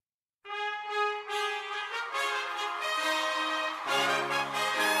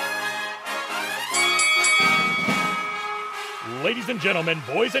ladies and gentlemen,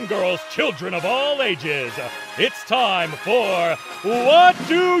 boys and girls, children of all ages, it's time for What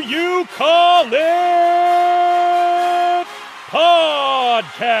Do You Call It?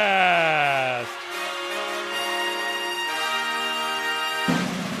 Podcast.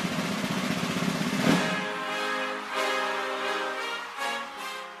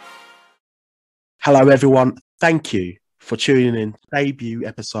 Hello, everyone. Thank you for tuning in to the debut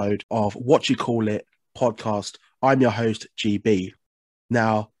episode of What You Call It podcast. I'm your host, GB.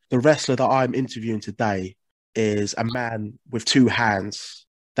 Now, the wrestler that I'm interviewing today is a man with two hands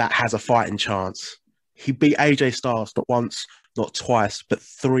that has a fighting chance. He beat AJ Styles not once, not twice, but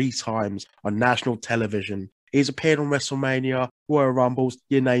 3 times on national television. He's appeared on WrestleMania, Royal Rumbles,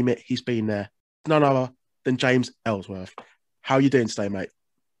 you name it, he's been there. None other than James Ellsworth. How are you doing today, mate?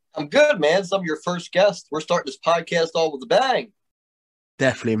 I'm good, man. So I'm your first guest. We're starting this podcast all with a bang.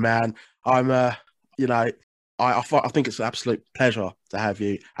 Definitely, man. I'm, I think it's an absolute pleasure to have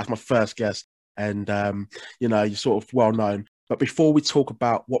you as my first guest. And, you're sort of well known. But before we talk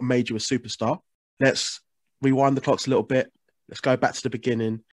about what made you a superstar, let's rewind the clocks a little bit. Let's go back to the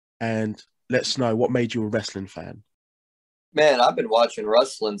beginning and let's know what made you a wrestling fan. Man, I've been watching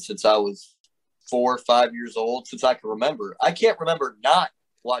wrestling since I was 4 or 5 years old, since I can remember. I can't remember not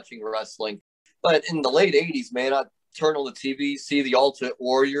watching wrestling, but in the late 80s, man, I'd turn on the TV, see the Ultimate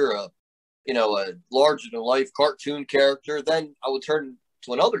Warrior, a larger-than-life cartoon character. Then I would turn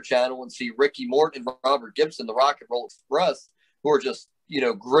to another channel and see Ricky Morton and Robert Gibson, the Rock and Roll Express, who are just,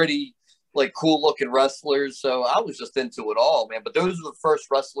 gritty, like cool-looking wrestlers. So I was just into it all, man. But those are the first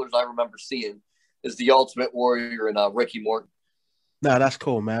wrestlers I remember seeing is the Ultimate Warrior and Ricky Morton. No, that's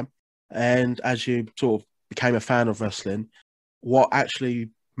cool, man. And as you sort of became a fan of wrestling, what actually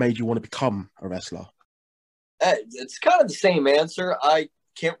made you want to become a wrestler? It's kind of the same answer. I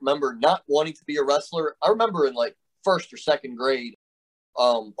can't remember not wanting to be a wrestler. I remember in like first or second grade,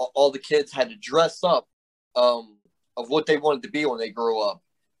 all the kids had to dress up of what they wanted to be when they grew up.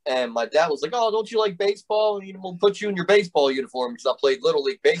 And my dad was like, "Oh, don't you like baseball? We'll put you in your baseball uniform," because I played Little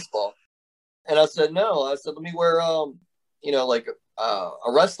League baseball. And I said, "No." I said, "Let me wear, a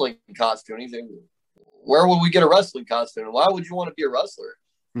wrestling costume." And he's like, "Where would we get a wrestling costume? And why would you want to be a wrestler?"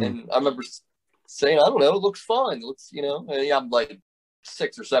 And I remember saying, "I don't know. It looks fun. It looks, and I'm like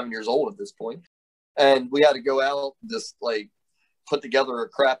 6 or 7 years old at this point. And we had to go out, just like put together a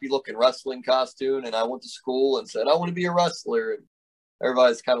crappy looking wrestling costume. And I went to school and said, I want to be a wrestler. And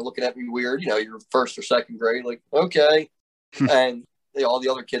everybody's kind of looking at me weird. You're first or second grade, like, okay. And all the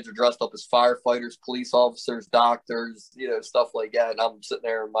other kids are dressed up as firefighters, police officers, doctors, stuff like that. And I'm sitting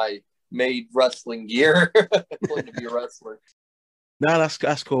there in my made wrestling gear, wanting to be a wrestler. No,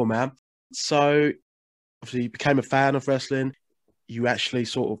 that's cool, man. So, obviously, you became a fan of wrestling. You actually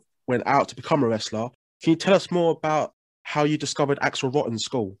sort of went out to become a wrestler. Can you tell us more about how you discovered Axel Rotten in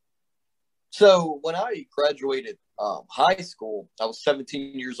school? So, when I graduated high school, I was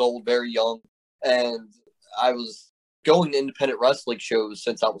 17 years old, very young, and I was going to independent wrestling shows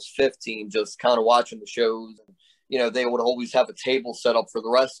since I was 15, just kind of watching the shows. And, they would always have a table set up for the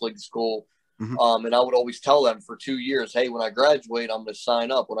wrestling school. Mm-hmm. And I would always tell them for 2 years, "Hey, when I graduate, I'm going to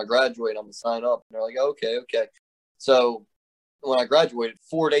sign up. When I graduate, I'm going to sign up." And they're like, okay. So when I graduated,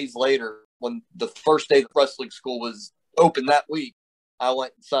 4 days later, when the first day the wrestling school was open that week, I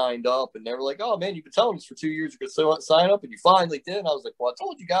went and signed up. And they were like, "Oh, man, you've been telling us for 2 years you're going to sign up, and you finally did." And I was like, "Well, I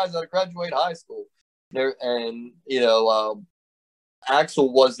told you guys I'd graduate high school." And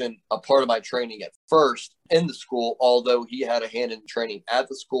Axel wasn't a part of my training at first in the school, although he had a hand in training at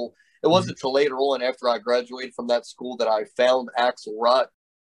the school. It wasn't until later on, after I graduated from that school, that I found Axel Rott,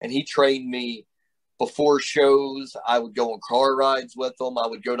 and he trained me before shows. I would go on car rides with him. I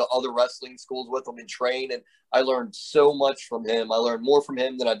would go to other wrestling schools with him and train, and I learned so much from him. I learned more from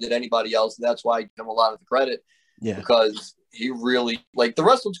him than I did anybody else, and that's why I give him a lot of the credit. Yeah. Because he really, like, the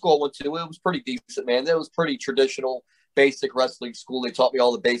wrestling school I went to, it was pretty decent, man. It was pretty traditional, basic wrestling school. They taught me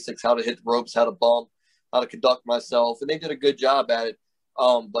all the basics, how to hit the ropes, how to bump, how to conduct myself, and they did a good job at it.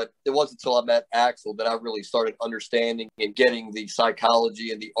 But it wasn't until I met Axel that I really started understanding and getting the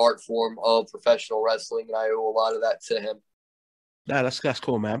psychology and the art form of professional wrestling, and I owe a lot of that to him. Yeah, that's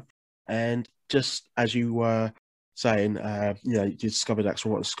cool, man. And just as you were saying, you discovered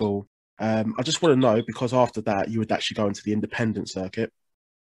Axel Rotten at school. I just want to know, because after that, you would actually go into the independent circuit.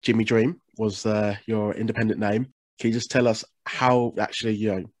 Jimmy Dream was your independent name. Can you just tell us how actually,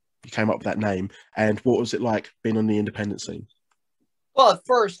 you came up with that name, and what was it like being on the independent scene? Well, at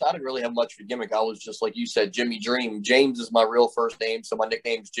first, I didn't really have much of a gimmick. I was just, like you said, Jimmy Dream. James is my real first name, so my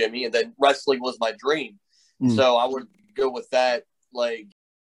nickname's Jimmy, and then wrestling was my dream. So I would go with that, like,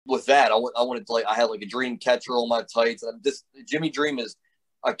 with that, I wanted to, like, I had like a dream catcher on my tights. And this Jimmy Dream is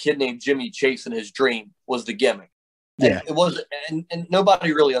a kid named Jimmy chasing his dream was the gimmick. And Yeah. it was, and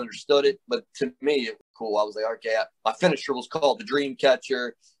nobody really understood it, but to me, it was cool. I was like, okay, my finisher was called the Dream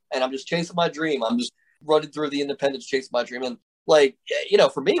Catcher, and I'm just chasing my dream. I'm just running through the independents, chasing my dream. And, like, you know,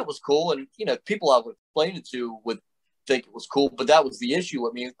 for me, it was cool. And, you know, people I would explain it to would think it was cool, but that was the issue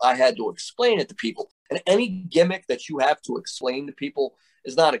with me. I had to explain it to people. And any gimmick that you have to explain to people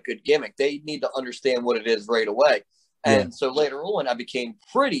is not a good gimmick. They need to understand what it is right away. And so later on, I became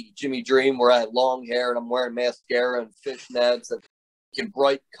pretty Jimmy Dream, where I had long hair and I'm wearing mascara and fishnets and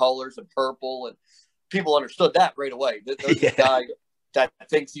bright colors and purple. And people understood that right away. There's a guy that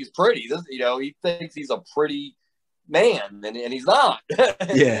thinks he's pretty. You know, he thinks he's a pretty man, and he's not.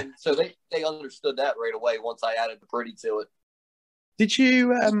 And so they understood that right away once I added the pretty to it. Did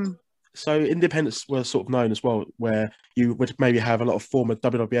you so independents were sort of known as well, where you would maybe have a lot of former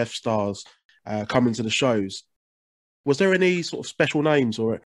WWF stars coming to the shows. Was there any sort of special names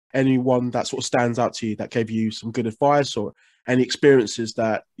or anyone that sort of stands out to you that gave you some good advice, or any experiences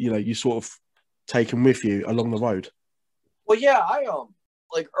that, you know, you sort of taken with you along the road? Well, yeah, I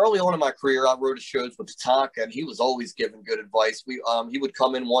like early on in my career, I wrote shows with Tatanka, and he was always giving good advice. He would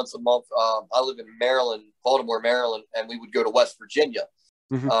come in once a month. I live in Maryland, Baltimore, Maryland, and we would go to West Virginia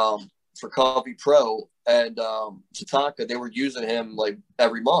for Comfy Pro, and Tatanka, they were using him like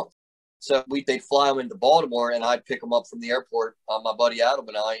every month. So they'd fly him into Baltimore, and I'd pick him up from the airport, my buddy Adam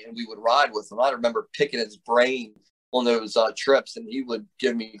and we would ride with him. I remember picking his brain on those trips, and he would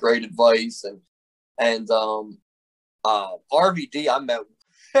give me great advice. And RVD, I met.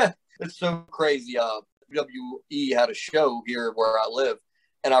 It's so crazy. WWE had a show here where I live,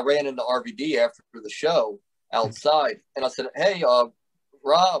 and I ran into RVD after the show outside, and I said, "Hey,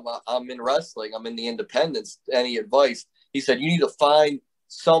 Rob, I'm in wrestling. I'm in the independents. Any advice?" He said, "You need to find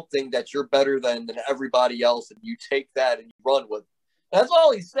something that you're better than everybody else, and you take that and you run with it." And that's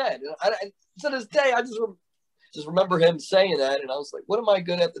all he said. And to this day, I just remember him saying that, and I was like, "What am I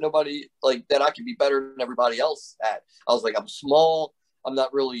good at that nobody, like, that I can be better than everybody else at?" I was like, "I'm small. I'm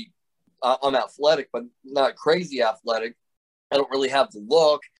not really. I'm athletic, but not crazy athletic. I don't really have the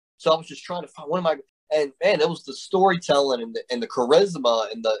look." So I was just trying to find, what am I? And man, it was the storytelling and the charisma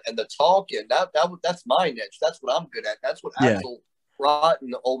and the talking. That's my niche. That's what I'm good at. That's what Axel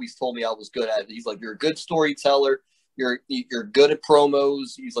Rotten always told me I was good at. He's like, "You're a good storyteller. You're good at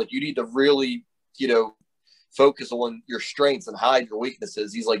promos." He's like, "You need to really, you know, focus on your strengths and hide your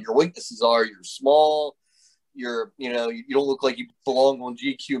weaknesses." He's like, "Your weaknesses are you're small. You don't look like you belong on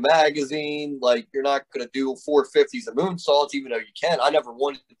GQ magazine. Like, you're not going to do 450s and moonsaults, even though you can." I never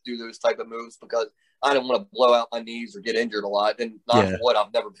wanted to do those type of moves because I didn't want to blow out my knees or get injured a lot. And not for what,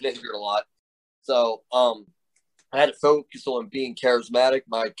 I've never been injured a lot. So I had to focus on being charismatic,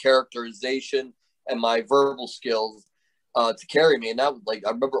 my characterization, and my verbal skills to carry me. And that was, like,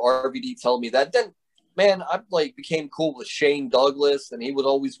 I remember RVD telling me that. Then, man, I became cool with Shane Douglas, and he was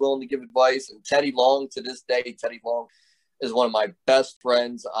always willing to give advice. And Teddy Long, to this day, Teddy Long is one of my best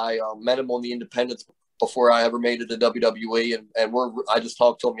friends. I met him on the independents before I ever made it to WWE, and I just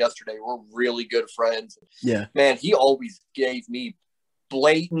talked to him yesterday. We're really good friends. Yeah, man, he always gave me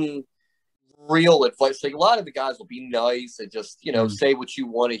blatant, real advice. Like, a lot of the guys will be nice and just, you know, say what you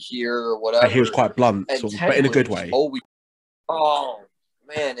want to hear or whatever. And he was quite blunt, but in a good way. Always, oh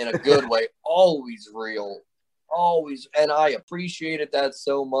man, in a good way. Always real, always, and I appreciated that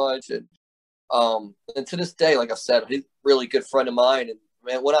so much. And to this day, like I said, he's a really good friend of mine. And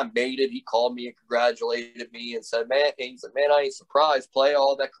man, when I made it, he called me and congratulated me and said, "Man," he's like, "Man, I ain't surprised. Play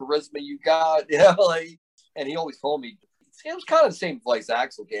all that charisma you got," you know, like. And he always told me, it was kind of the same advice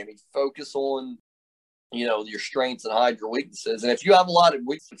Axel gave me: focus on, you know, your strengths and hide your weaknesses. And if you have a lot of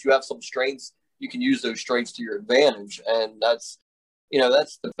weaknesses, if you have some strengths, you can use those strengths to your advantage. And that's, you know,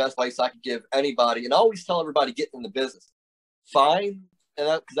 that's the best advice I could give anybody. And I always tell everybody getting in the business, find, and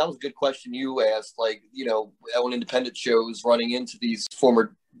because that was a good question you asked, like, you know, on independent shows, running into these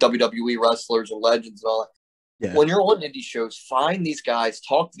former WWE wrestlers and legends and all that. Yeah. When you're on indie shows, find these guys,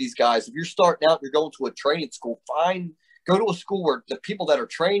 talk to these guys. If you're starting out, you're going to a training school, go to a school where the people that are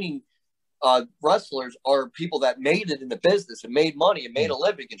training wrestlers are people that made it in the business and made money and made a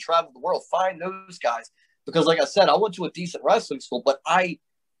living and traveled the world. Find those guys. Because like I said, I went to a decent wrestling school, but I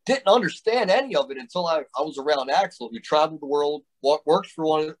didn't understand any of it until I was around Axel, who traveled the world, worked for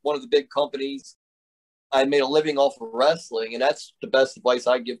one of the big companies. I made a living off of wrestling, and that's the best advice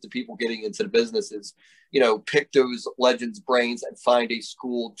I give to people getting into the business is, you know, pick those legends' brains and find a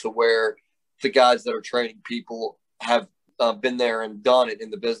school to where the guys that are training people have been there and done it in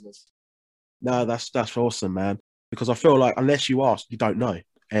the business. No, that's awesome, man. Because I feel like unless you ask, you don't know.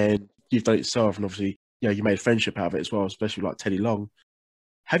 and you've done it yourself, and obviously, you made a friendship out of it as well, especially like Teddy Long.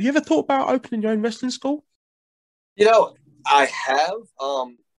 Have you ever thought about opening your own wrestling school? I have.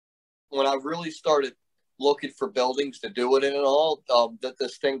 When I really started looking for buildings to do it in and all, that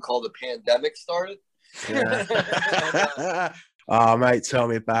this thing called the pandemic started. Yeah. Oh, mate, tell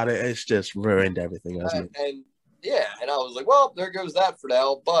me about it. It's just ruined everything, hasn't it? And I was like, well, there goes that for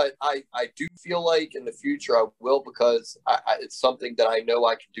now. But I do feel like in the future I will, because it's something that I know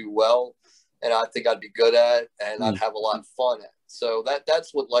I can do well, and I think I'd be good at, and I'd have a lot of fun at. So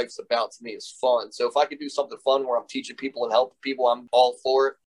that's what life's about to me, is fun. So if I can do something fun where I'm teaching people and helping people, I'm all for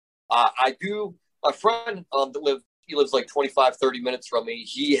it. I do. My friend he lives like 25, 30 minutes from me.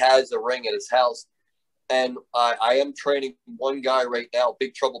 He has a ring at his house. And I am training one guy right now,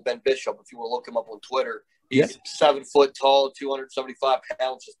 Big Trouble Ben Bishop, if you want to look him up on Twitter. He's 7 foot tall, 275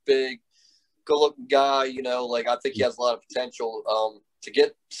 pounds, just big, good-looking guy. I think he has a lot of potential to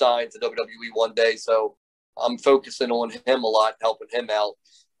get signed to WWE one day. So I'm focusing on him a lot, helping him out.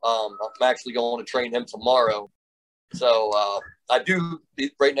 I'm actually going to train him tomorrow. So I do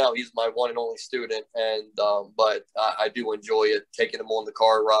right now. He's my one and only student, and but I do enjoy it, taking him on the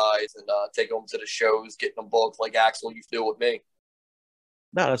car rides and taking him to the shows, getting them booked like Axel used to do with me.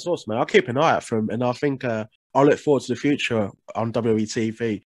 No, that's awesome, man. I'll keep an eye out for him, and I think I'll look forward to the future on WWE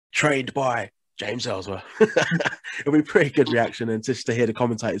TV, trained by James Ellsworth. It'll be a pretty good reaction, and just to hear the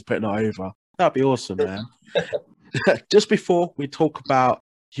commentators putting it over, that'd be awesome, man. Just before we talk about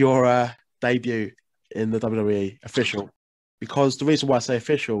your debut in the WWE official, because the reason why I say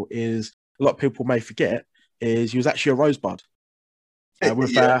official is a lot of people may forget is you was actually a Rosebud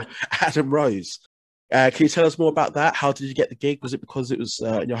with Adam Rose. Can you tell us more about that? How did you get the gig? Was it because it was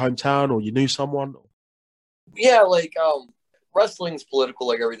in your hometown, or you knew someone? Yeah, wrestling's political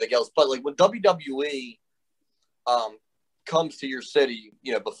like everything else, but like when WWE comes to your city,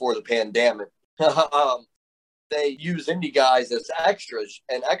 before the pandemic, they use indie guys as extras,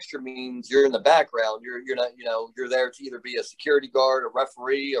 and extra means you're in the background. You're not, you're there to either be a security guard, a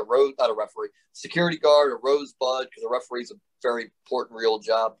referee, security guard, a rosebud, because a referee's a very important real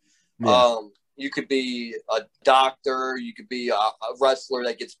job. Yeah. You could be a doctor, you could be a wrestler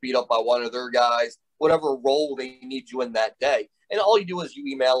that gets beat up by one of their guys, whatever role they need you in that day. And all you do is you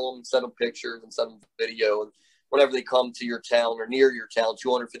email them and send them pictures and send them video, and whenever they come to your town or near your town,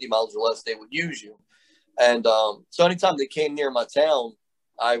 250 miles or less, they would use you. And so anytime they came near my town,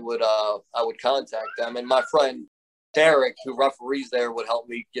 I would contact them. And my friend Derek, who referees there, would help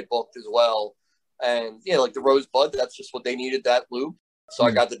me get booked as well. And like the Rosebud, that's just what they needed, that loop. So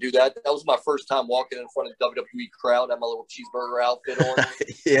I got to do that. That was my first time walking in front of the WWE crowd. I had my little cheeseburger outfit on.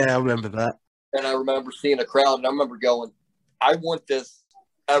 Yeah, I remember that. And I remember seeing a crowd, and I remember going, I want this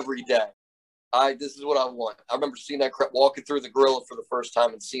every day. This is what I want. I remember seeing that crowd, walking through the Gorilla for the first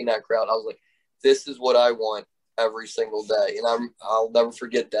time and seeing that crowd. I was like, this is what I want every single day. And I'll never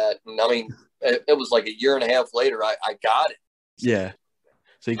forget that. And I mean, it was like a year and a half later, I got it. Yeah.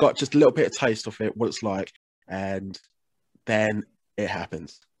 So you got just a little bit of taste of it, what it's like. And then it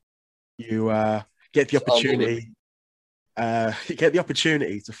happens. You get the opportunity. You get the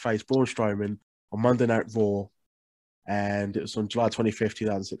opportunity to face Braun Strowman on Monday Night Raw. And it was on July 25th,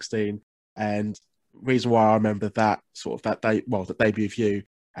 2016. And the reason why I remember that day, the debut of you,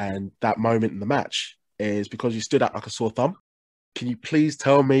 and that moment in the match is because you stood out like a sore thumb. Can you please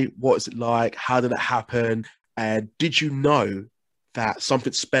tell me what is it like? How did it happen? And did you know that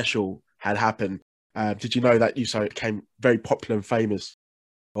something special had happened? Did you know that you became very popular and famous,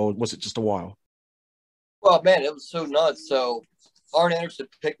 or was it just a while? Well, man, it was so nuts. So Arn Anderson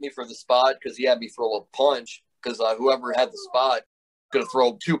picked me for the spot because he had me throw a punch, because whoever had the spot going to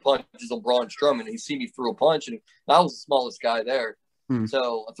throw 2 punches on Braun Strowman. He see me throw a punch, and I was the smallest guy there.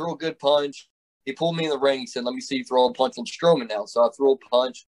 So I threw a good punch. He pulled me in the ring. He said, let me see you throw a punch on Strowman now. So I threw a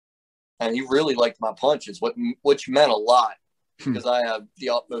punch, and he really liked my punches, which meant a lot, because I have the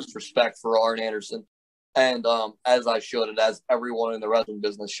utmost respect for Arn Anderson. And as I should, and as everyone in the wrestling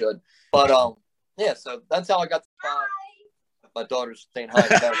business should. But yeah, so that's how I got the spot. My daughter's saying hi.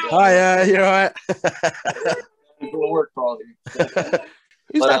 Hi, you're all right. Work probably.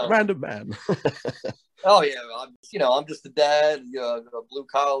 Who's that random man? Oh yeah, I'm just a dad, a blue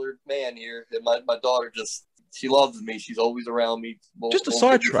collar man here. And my daughter she loves me. She's always around me. Just a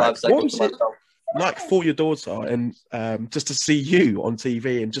sidetrack. What was it like for your daughter, and just to see you on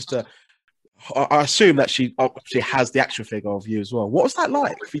TV, and I assume that she obviously has the action figure of you as well. What was that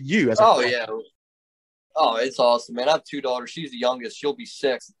like for you as a father? Yeah. Oh, it's awesome, man. I have 2 daughters. She's the youngest. She'll be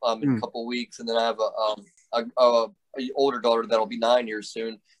 6 in a couple of weeks, and then I have a older daughter that'll be 9 years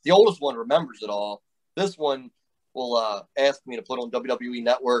soon. The oldest one remembers it all. This one, will ask me to put on WWE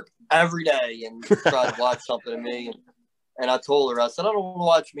Network every day and try to watch something of me. And I told her, I said, I don't want to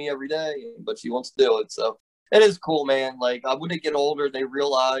watch me every day, but she wants to do it. So it is cool, man. Like, when they get older, they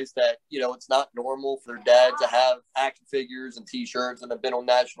realize that, it's not normal for their dad to have action figures and T-shirts and have been on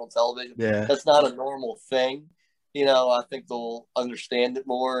national television. Yeah. That's not a normal thing. I think they'll understand it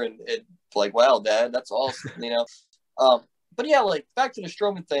more, and it's like, wow, Dad, that's awesome, But yeah, like, back to the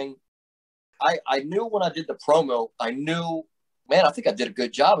Strowman thing, I knew when I did the promo, I think I did a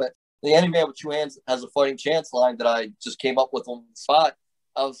good job at the Any Man with Two Hands Has a Fighting Chance line that I just came up with on the spot.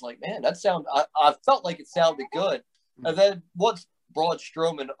 I was like, man, I felt like it sounded good. And then once Braun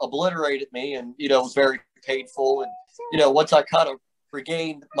Strowman obliterated me and, it was very painful. And, once I kind of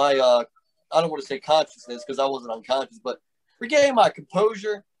regained my, I don't want to say consciousness because I wasn't unconscious, but regained my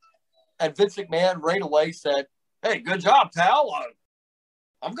composure. And Vince McMahon right away said, hey, good job, pal.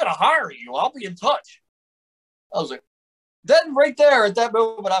 I'm going to hire you. I'll be in touch. I was like, then right there at that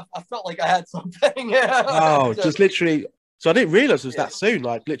moment, I felt like I had something. Oh, just literally. So I didn't realize it was that soon,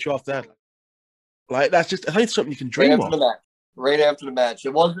 like literally after that. Like, that's just, I think it's something you can dream of. Right after the match.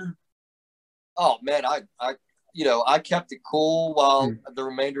 It wasn't, oh man, I kept it cool while the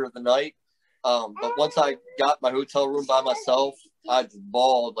remainder of the night. But once I got my hotel room by myself, I just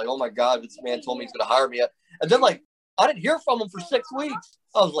bawled like, oh my God, this man told me he's going to hire me. And then like, I didn't hear from him for 6 weeks.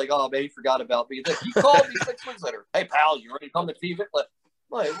 I was like, oh man, he forgot about me. Then he called me 6 weeks later. Hey pal, you ready to come to TV?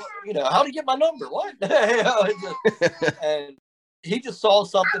 Like, how do you get my number? What? And he just saw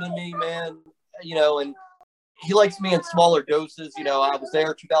something in me, man, and he likes me in smaller doses. I was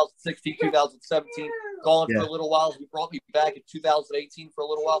there 2016, 2017, gone for a little while. He brought me back in 2018 for a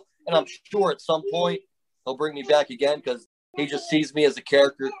little while. And I'm sure at some point he'll bring me back again because he just sees me as a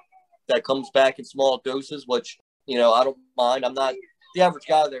character that comes back in small doses, which, I don't mind. I'm not the average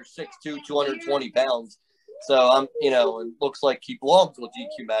guy there, 6'2", 220 pounds. So I'm, and looks like he belongs with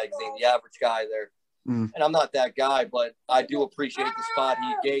GQ magazine, the average guy there. And I'm not that guy, but I do appreciate the spot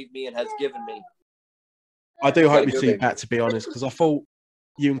he gave me and has given me. I do hope we see that, to be honest, because I thought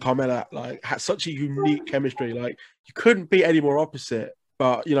you and Carmella had such a unique chemistry. Like, you couldn't be any more opposite,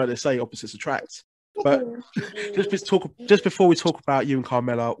 but they say opposites attract. But just before we talk about you and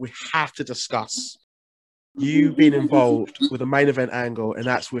Carmella, we have to discuss you being involved with a main event angle, and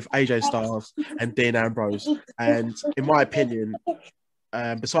that's with AJ Styles and Dean Ambrose. And in my opinion,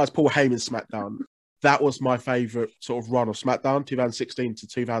 besides Paul Heyman's SmackDown, that was my favorite sort of run of SmackDown, 2016 to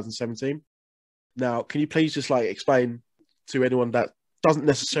 2017. Now, can you please just explain to anyone that doesn't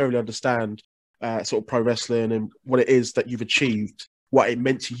necessarily understand sort of pro wrestling and what it is that you've achieved, what it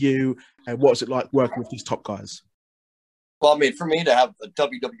meant to you, and what was it like working with these top guys? Well, I mean, for me to have a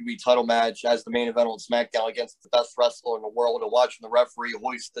WWE title match as the main event on SmackDown against the best wrestler in the world and watching the referee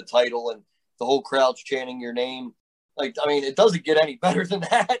hoist the title and the whole crowd's chanting your name, it doesn't get any better than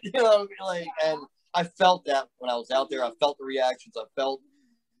that, and I felt that when I was out there. I felt the reactions. I felt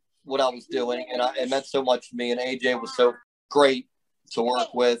what I was doing, and it meant so much to me. And AJ was so great to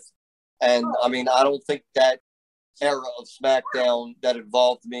work with. And I don't think that era of SmackDown that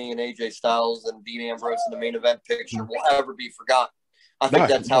involved me and AJ Styles and Dean Ambrose in the main event picture will ever be forgotten. I think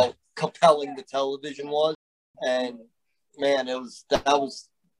that's how compelling the television was. And man, that was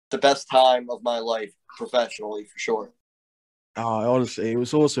the best time of my life professionally, for sure. Honestly, it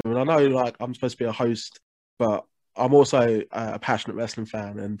was awesome. And I know I'm supposed to be a host, but I'm also a passionate wrestling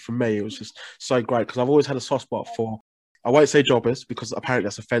fan. And for me, it was just so great because I've always had a soft spot for, I won't say jobbers because apparently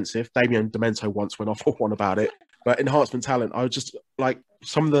that's offensive. Damien Demento once went off on one about it. But enhancement talent, I was just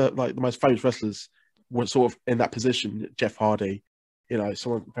some of the most famous wrestlers were sort of in that position. Jeff Hardy,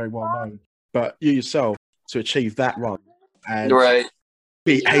 someone very well known. But you yourself, to achieve that run and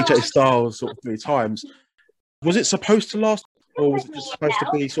beat AJ Styles sort of 3 times, was it supposed to last, or was it just supposed to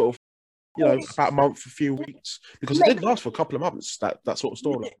be sort of, about a month, a few weeks? Because it did last for a couple of months, that sort of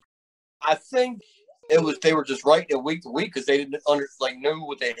storyline. I think they were just writing it week to week because they didn't knew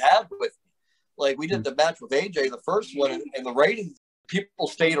what they had with me. We did the match with AJ, the first one, and the ratings, people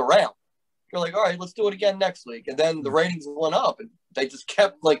stayed around. They're like, all right, let's do it again next week. And then the ratings went up, and they just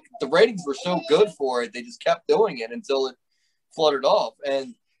kept, the ratings were so good for it, they just kept doing it until it fluttered off.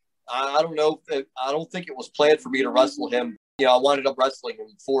 And I don't know, I don't think it was planned for me to wrestle him. I wound up wrestling him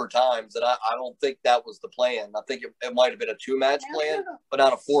 4 times, and I don't think that was the plan. I think it might have been a 2-match plan, but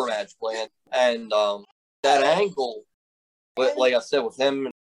not a 4-match plan. And that angle, but like I said, with him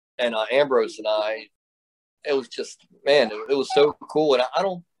and Ambrose and I, it was just, man, it was so cool. And I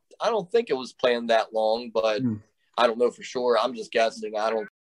don't think it was planned that long, but I don't know for sure. I'm just guessing.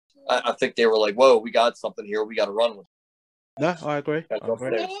 I think they were like, whoa, we got something here. We got to run with it. No, I agree. That's I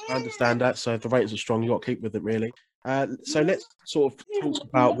agree. I understand that. So if the ratings are strong, you got to keep with it, really. So let's sort of talk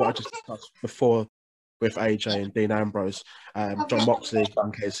about what I just discussed before with AJ and Dean Ambrose, John Moxley,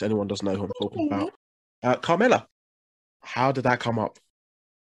 in case anyone doesn't know who I'm talking about. Carmella, how did that come up?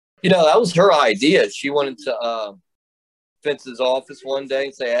 That was her idea. She wanted to Vince's office one day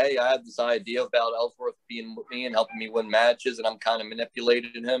and say, hey, I have this idea about Ellsworth being with me and helping me win matches, and I'm kind of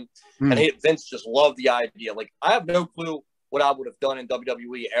manipulating him. And Vince just loved the idea. Like, I have no clue what I would have done in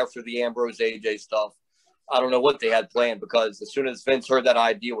WWE after the Ambrose AJ stuff. I don't know what they had planned, because as soon as Vince heard that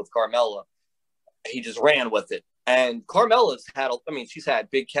idea with Carmella, he just ran with it. And Carmella's she's had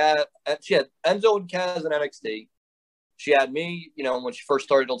Big Cat. She had Enzo and Kaz in NXT. She had me, when she first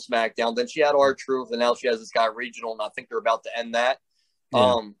started on SmackDown. Then she had R-Truth, and now she has this guy regional, and I think they're about to end that.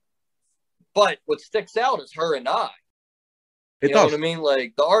 Yeah. But what sticks out is her and I. You know what I mean?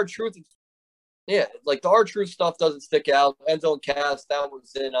 Like, the R-Truth, the R-Truth stuff doesn't stick out. Enzo and Cass, that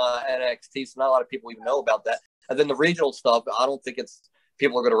was in NXT, so not a lot of people even know about that. And then the regional stuff, I don't think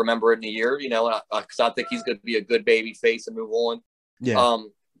people are going to remember it in a year, because I think he's going to be a good baby face and move on. Yeah.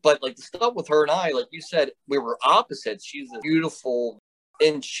 But like the stuff with her and I, like you said, we were opposites. She's a beautiful,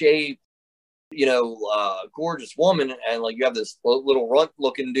 in shape, gorgeous woman, and like you have this little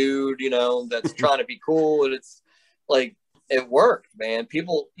runt-looking dude, that's trying to be cool, and it's like it worked, man.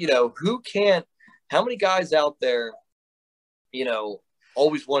 People, who can't? How many guys out there,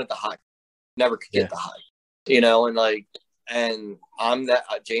 always wanted the hot, never could get the hot, and I'm that.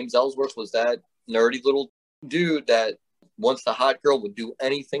 James Ellsworth was that nerdy little dude that, once the hot girl, would do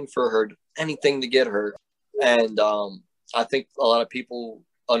anything for her, anything to get her. And I think a lot of people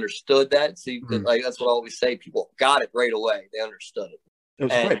understood that. See, like that's what I always say. People got it right away. They understood it. It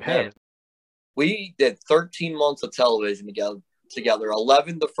was a great pair. We did 13 months of television together.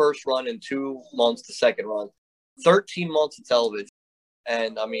 11 the first run and 2 months the second run. 13 months of television.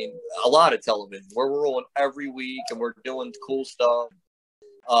 And, a lot of television. We're rolling every week, and we're doing cool stuff.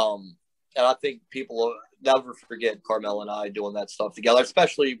 And I think people will never forget Carmella and I doing that stuff together,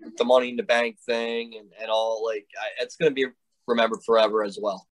 especially with the Money in the Bank thing and all. Like, it's going to be remembered forever as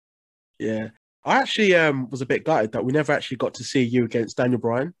well. Yeah. I actually was a bit gutted that we never actually got to see you against Daniel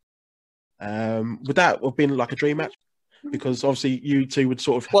Bryan. Would that have been like a dream match? Because obviously you two would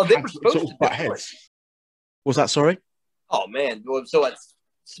sort of they were supposed to butt heads. Was that, sorry? Oh, man. So at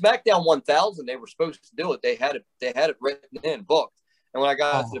SmackDown 1000, they were supposed to do it. They had it written in, booked. And when I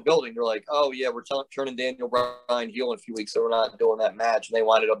got to the building, they're like, oh, yeah, we're turning Daniel Bryan heel in a few weeks, so we're not doing that match. And they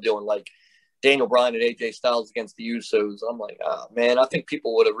wound up doing, like, Daniel Bryan and AJ Styles against the Usos. I'm like, oh, man, I think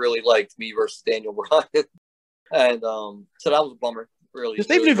people would have really liked me versus Daniel Bryan. And so that was a bummer, really. Just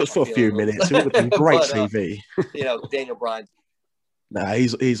even if it was for a few minutes, it would have been great TV. Daniel Bryan. Nah,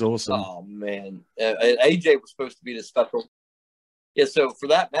 he's awesome. Oh, man. AJ was supposed to be the special. Yeah, so for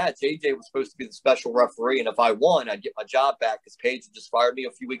that match, AJ was supposed to be the special referee, and if I won, I'd get my job back because Paige had just fired me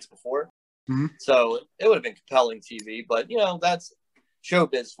a few weeks before. Mm-hmm. So it would have been compelling TV, but, that's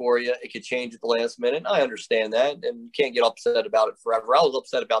showbiz for you. It could change at the last minute. I understand that, and you can't get upset about it forever. I was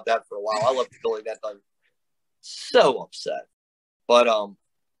upset about that for a while. I left the building that time. So upset. But,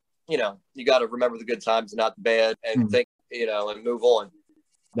 you got to remember the good times and not the bad, and think, and move on.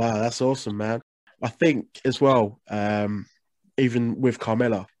 Wow, that's awesome, man. I think as well, even with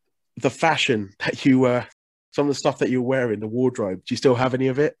Carmella, the fashion that you were, some of the stuff that you were wearing, the wardrobe, do you still have any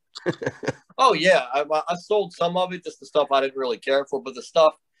of it? Oh, yeah. I sold some of it, just the stuff I didn't really care for. But the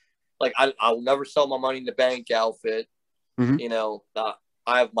stuff, like, I'll never sell my Money in the Bank outfit. Mm-hmm.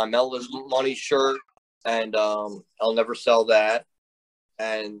 I have my Mella's Money shirt, and I'll never sell that.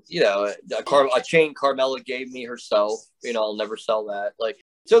 And, a chain Carmella gave me herself, I'll never sell that. Like,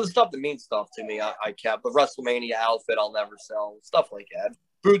 so the stuff that means stuff to me, I kept. The WrestleMania outfit, I'll never sell. Stuff like that.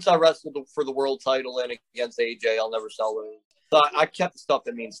 Boots I wrestled for the world title in against AJ, I'll never sell those. So I kept the stuff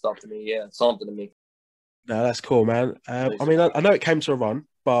that means stuff to me. Yeah, it's something to me. No, that's cool, man. I know it came to a run,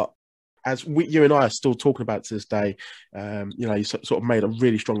 but as you and I are still talking about it to this day, you sort of made a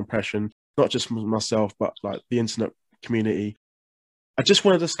really strong impression, not just myself, but like the internet community. I just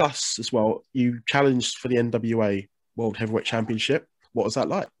want to discuss as well, you challenged for the NWA World Heavyweight Championship. What was that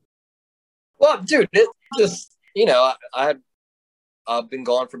like? Well, dude, it just, I've been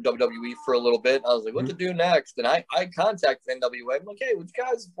gone from WWE for a little bit. I was like, what to do next? And I contacted NWA. I'm like, hey, would you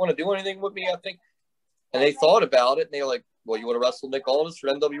guys want to do anything with me? I think. And they thought about it, and they were like, well, you want to wrestle Nick Aldis for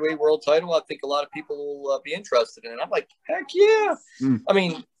NWA World Title? I think a lot of people will be interested in it. I'm like, heck yeah. I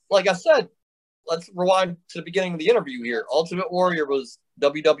mean, like I said, let's rewind to the beginning of the interview here. Ultimate Warrior was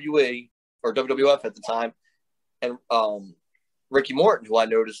WWE or WWF at the time, and Ricky Morton, who I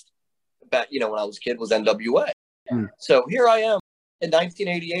noticed back, when I was a kid, was NWA. So here I am in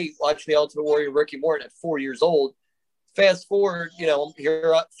 1988 watching the Ultimate Warrior Ricky Morton at 4 years old. Fast forward, I'm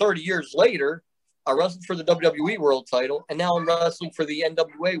here 30 years later. I wrestled for the WWE World Title, and now I'm wrestling for the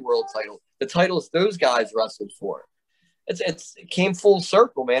NWA World Title. The titles those guys wrestled for. It came full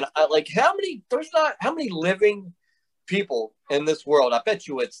circle, man. How many living people in this world, I bet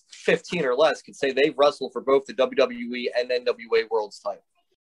you it's 15 or less, can say they've wrestled for both the WWE and NWA World's title.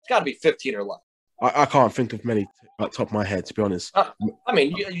 It's got to be 15 or less. I can't think of many at the top of my head, to be honest.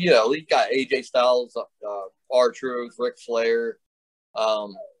 You got AJ Styles, R-Truth, Ric Flair.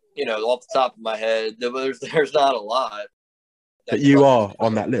 Off the top of my head, there's not a lot. But you are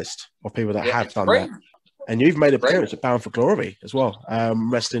on that list of people that have done that. And you've made an appearance at Bound for Glory as well,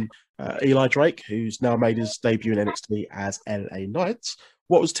 wrestling Eli Drake, who's now made his debut in NXT as LA Knights.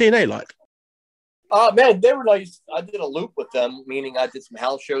 What was TNA like? Man, they were nice. I did a loop with them, meaning I did some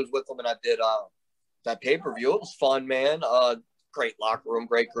house shows with them, and I did that pay-per-view. It was fun, man. Great locker room,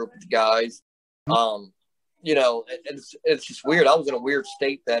 great group of guys. It's just weird. I was in a weird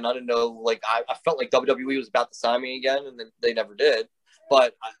state then. I didn't know, I felt like WWE was about to sign me again, and then they never did.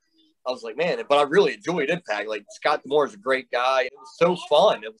 But I was like, man, but I really enjoyed Impact. Scott D'Amore is a great guy. It was so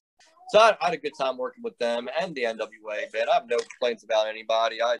fun. So I had a good time working with them and the NWA, man. I have no complaints about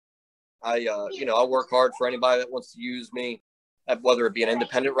anybody. I work hard for anybody that wants to use me, whether it be an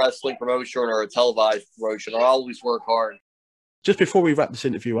independent wrestling promotion or a televised promotion. I always work hard. Just before we wrap this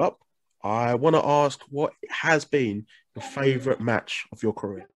interview up, I want to ask what has been your favorite match of your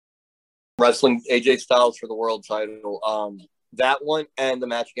career? Wrestling AJ Styles for the world title. That one and the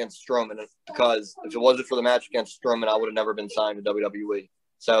match against Strowman, because if it wasn't for the match against Strowman, I would have never been signed to WWE.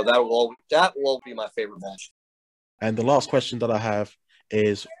 So that will be my favorite match. And the last question that I have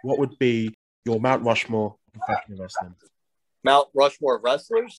is, what would be your Mount Rushmore of professional wrestling? Mount Rushmore of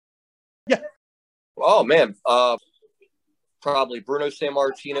wrestlers? Yeah. Oh, man. Probably Bruno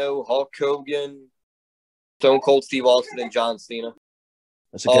Sammartino, Hulk Hogan, Stone Cold Steve Austin, and John Cena.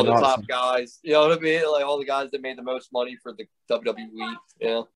 That's a good answer. Top guys. You know what I mean? All the guys that made the most money for the WWE.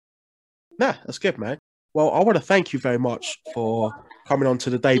 Yeah. Nah, that's good, man. Well, I want to thank you very much for coming on to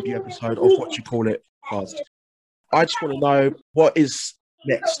the debut episode of What You Call It podcast. I just want to know, what is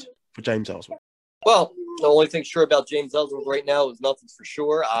next for James Ellsworth? Well, the only thing sure about James Ellsworth right now is nothing's for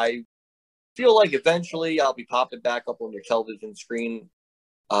sure. I feel like eventually I'll be popping back up on your television screen.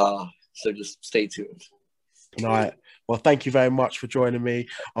 So just stay tuned. All right. Well, thank you very much for joining me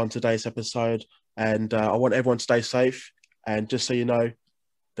on today's episode. And I want everyone to stay safe. And just so you know,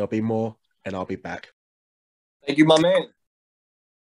 there'll be more, and I'll be back. Thank you, my man.